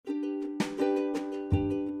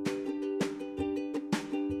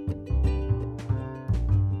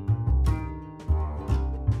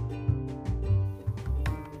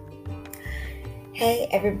Hey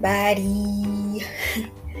everybody,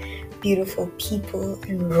 beautiful people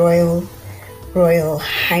and royal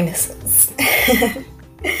highnesses.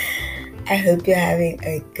 I hope you're having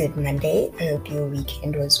a good Monday. I hope your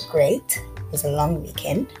weekend was great. It was a long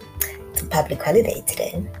weekend. It's a public holiday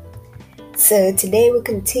today. So today we're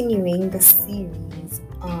continuing the series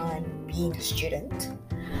on being a student.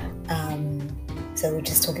 So we're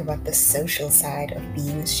just talking about the social side of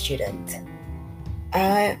being a student.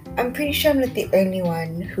 I'm pretty sure I'm not the only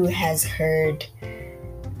one who has heard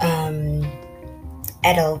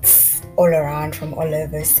adults all around from all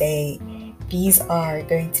over say these are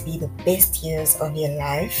going to be the best years of your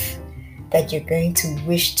life that you're going to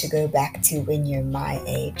wish to go back to when you're my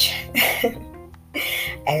age.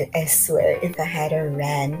 I swear, if I had a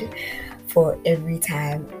rand for every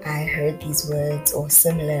time I heard these words or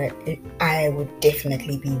similar, I would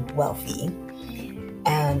definitely be wealthy.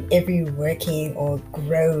 Every working or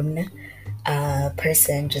grown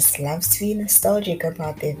person just loves to be nostalgic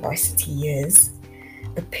about their varsity years.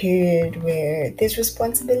 A period where there's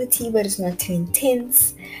responsibility, but it's not too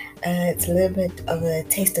intense. It's a little bit of a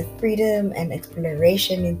taste of freedom and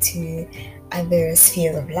exploration into other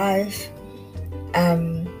spheres of life.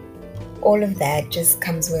 All of that just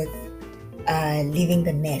comes with leaving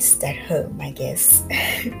the nest at home, I guess.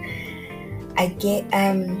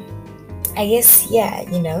 I guess, yeah,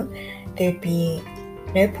 there'd be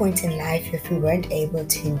no point in life if we weren't able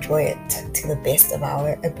to enjoy it to the best of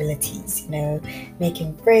our abilities,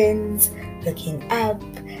 making friends, hooking up,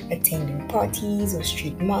 attending parties or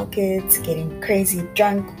street markets, getting crazy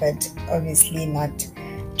drunk, but obviously not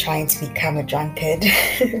trying to become a drunkard.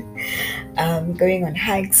 Going on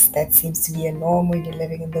hikes, that seems to be a norm when you're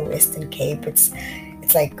living in the Western Cape. It's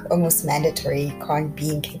like almost mandatory. You can't be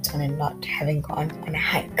in Cape Town and not having gone on a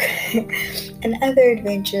hike. And other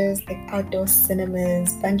adventures like outdoor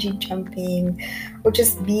cinemas, bungee jumping, or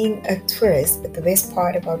just being a tourist. But the best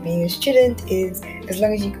part about being a student is as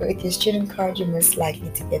long as you go with your student card, you're most likely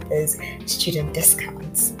to get those student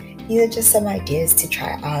discounts. These are just some ideas to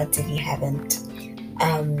try out if you haven't.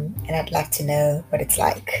 And I'd love to know what it's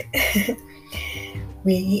like.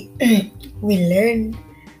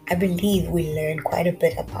 I believe we learn quite a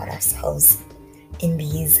bit about ourselves in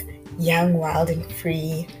these young, wild, and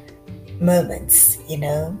free moments,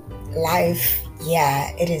 Life,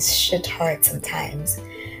 yeah, it is shit hard sometimes,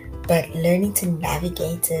 but learning to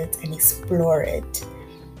navigate it and explore it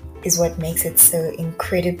is what makes it so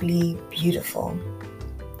incredibly beautiful.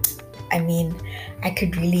 I mean, I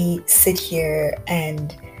could really sit here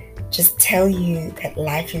and just tell you that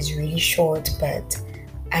life is really short, but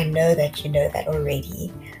I know that you know that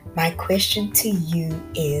already. My question to you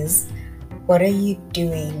is, what are you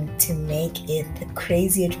doing to make it the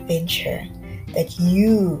crazy adventure that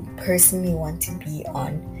you personally want to be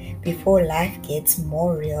on before life gets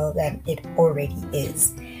more real than it already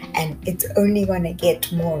is? And it's only going to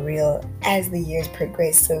get more real as the years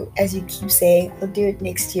progress. So as you keep saying, I'll do it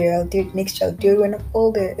next year, I'll do it next year, I'll do it when I'm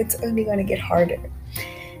older, it's only going to get harder.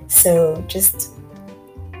 So just,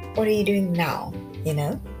 what are you doing now,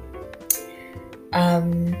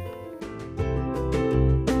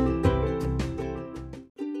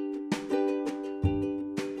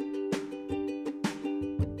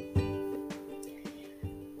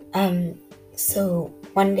 So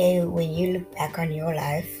one day when you look back on your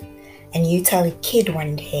life and you tell a kid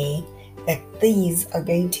one day that these are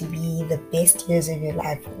going to be the best years of your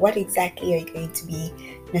life, what exactly are you going to be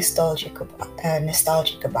nostalgic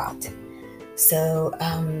about? So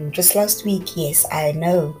just last week, yes, I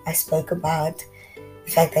know I spoke about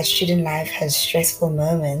the fact that student life has stressful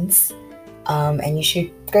moments, and you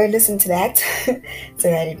should go listen to that so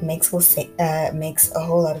that it makes a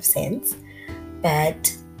whole lot of sense.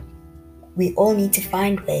 But we all need to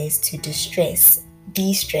find ways to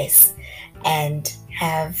de-stress, and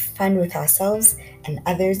have fun with ourselves and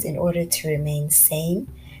others in order to remain sane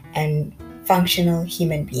and functional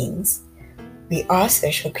human beings. We are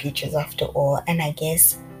social creatures after all, and I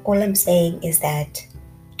guess all I'm saying is that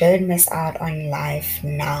don't miss out on life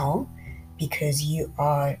now because you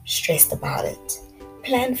are stressed about it.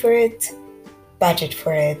 Plan for it, budget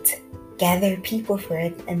for it, gather people for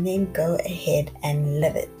it, and then go ahead and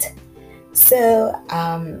live it. So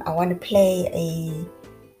I want to play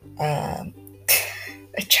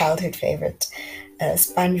a childhood favorite,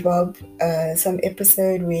 SpongeBob, some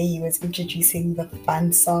episode where he was introducing the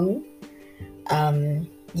fun song.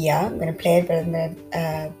 Yeah, I'm gonna play it, but I'm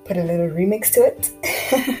gonna put a little remix to it.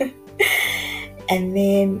 And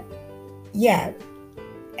then, yeah,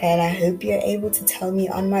 and I hope you're able to tell me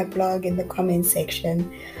on my blog in the comment section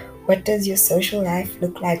What does your social life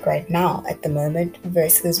look like right now at the moment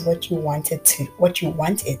versus what you want it to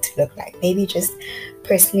look like? Maybe just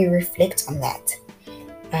personally reflect on that.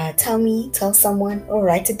 Tell me, tell someone, or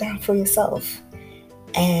write it down for yourself.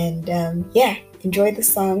 And yeah, enjoy the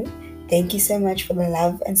song. Thank you so much for the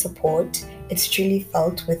love and support. It's truly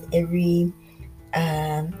felt with every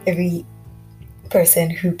person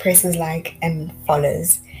who presses like and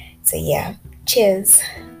follows. So yeah, cheers.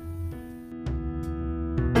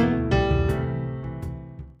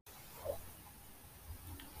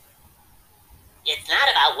 It's not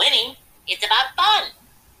about winning, it's about fun.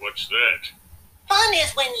 What's that? Fun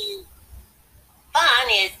is when you. Fun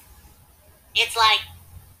is. It's like.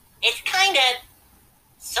 It's kind of.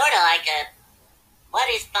 Sort of like a. What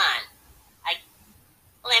is fun?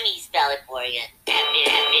 Let me spell it for you.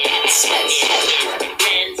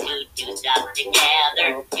 Friends who do stuff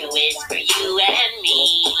together. U is for you and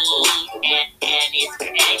me. And is for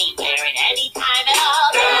anywhere and any time at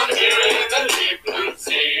all. Down here in the deep blue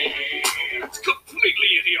sea. It's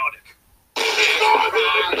completely idiotic. To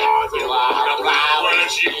all the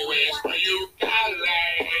flowers. U is for ukulele.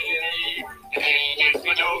 And is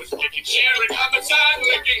for nose sticking, sharing on the sun,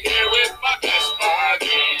 licking here with my best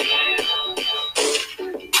buddy.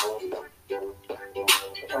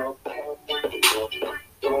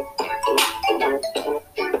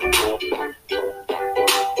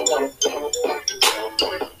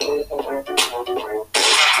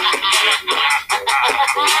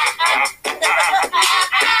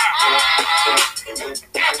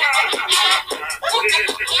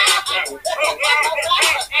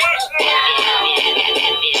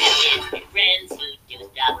 Friends who do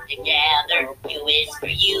stuff together. U is for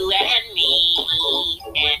you and me.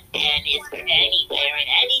 And is for anywhere and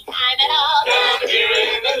any time at all. Down here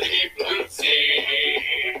in the deep blue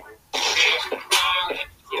sea.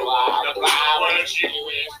 To all the flowers. U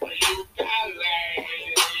is for ukulele.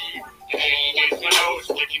 And is for nose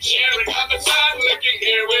sticking, sharing on the sun, licking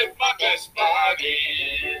here with my best buddy.